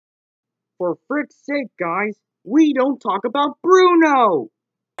For frick's sake, guys, we don't talk about Bruno!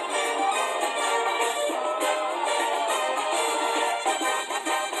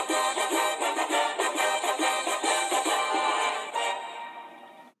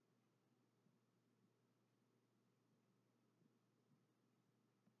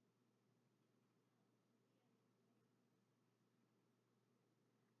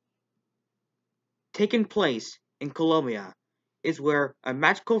 Taking place in Colombia is where a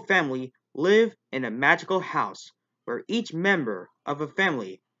magical family live in a magical house where each member of a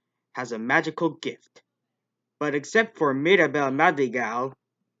family has a magical gift. But except for Mirabel Madrigal,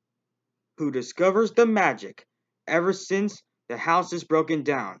 who discovers the magic ever since the house is broken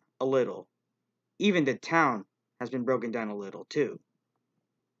down a little. Even the town has been broken down a little too.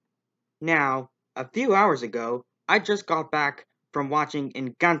 Now, a few hours ago, I just got back from watching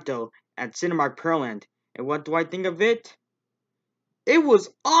Encanto at Cinemark Pearland, and what do I think of it? It was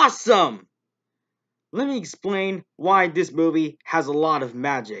awesome! Let me explain why this movie has a lot of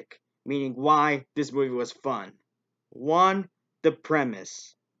magic, meaning why this movie was fun. 1. The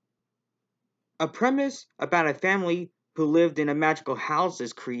premise. A premise about a family who lived in a magical house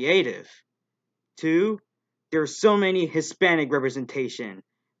is creative. 2. There's so many Hispanic representation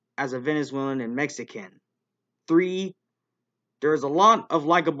as a Venezuelan and Mexican. 3. There's a lot of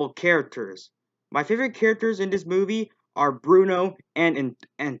likable characters. My favorite characters in this movie are Bruno and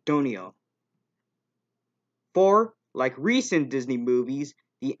Antonio. 4. Like recent Disney movies,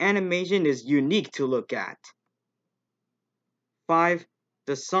 the animation is unique to look at. 5.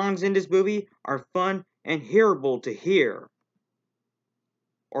 The songs in this movie are fun and hearable to hear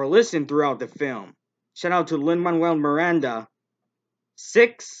or listen throughout the film. Shout out to Lin-Manuel Miranda.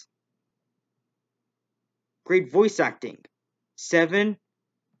 6. Great voice acting. 7.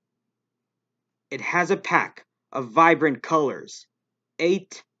 It has a pack of vibrant colors.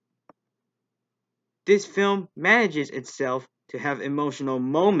 8. This film manages itself to have emotional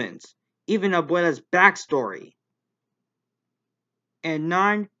moments, even Abuela's backstory. And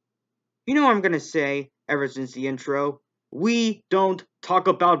 9. You know what I'm gonna say ever since the intro? We don't talk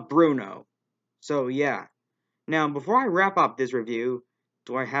about Bruno. So yeah. Now, before I wrap up this review,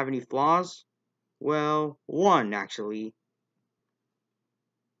 do I have any flaws? Well, one actually.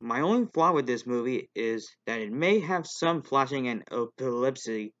 My only flaw with this movie is that it may have some flashing and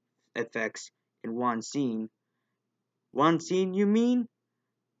epilepsy effects in one scene. One scene, you mean?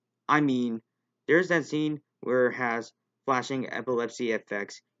 I mean, there's that scene where it has flashing epilepsy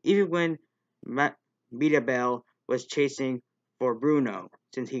effects, even when Mirabel was chasing for Bruno,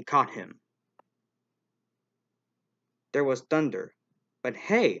 since he caught him. There was thunder. But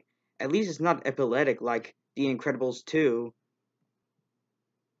hey, at least it's not epileptic like The Incredibles 2,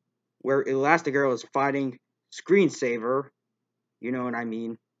 where Elastigirl is fighting Screensaver. You know what I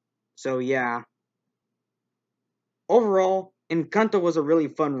mean. So yeah. Overall, Encanto was a really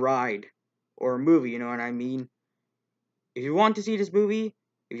fun ride. Or movie, you know what I mean. If you want to see this movie,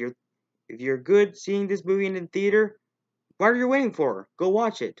 if you're good seeing this movie in the theater, what are you waiting for? Go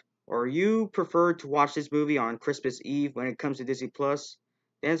watch it. Or you prefer to watch this movie on Christmas Eve when it comes to Disney Plus,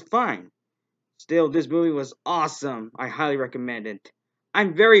 then it's fine. Still, this movie was awesome. I highly recommend it.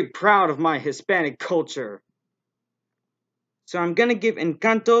 I'm very proud of my Hispanic culture. So I'm gonna give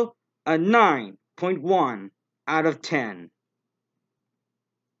Encanto a 9.1 out of 10.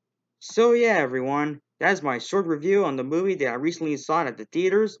 So yeah, everyone, that's my short review on the movie that I recently saw at the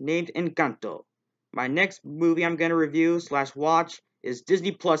theaters named Encanto. My next movie I'm gonna review / watch is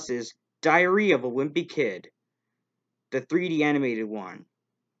Disney Plus's Diary of a Wimpy Kid, the 3D animated one.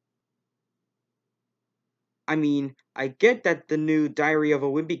 I mean, I get that the new Diary of a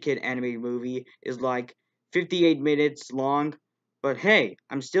Wimpy Kid animated movie is like 58 minutes long, but hey,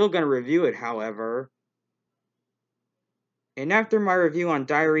 I'm still gonna review it, however. And after my review on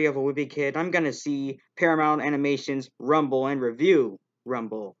Diary of a Wimpy Kid, I'm gonna see Paramount Animation's Rumble and review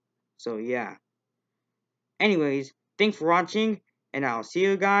Rumble. So yeah. Anyways, thanks for watching, and I'll see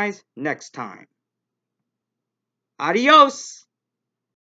you guys next time. Adios!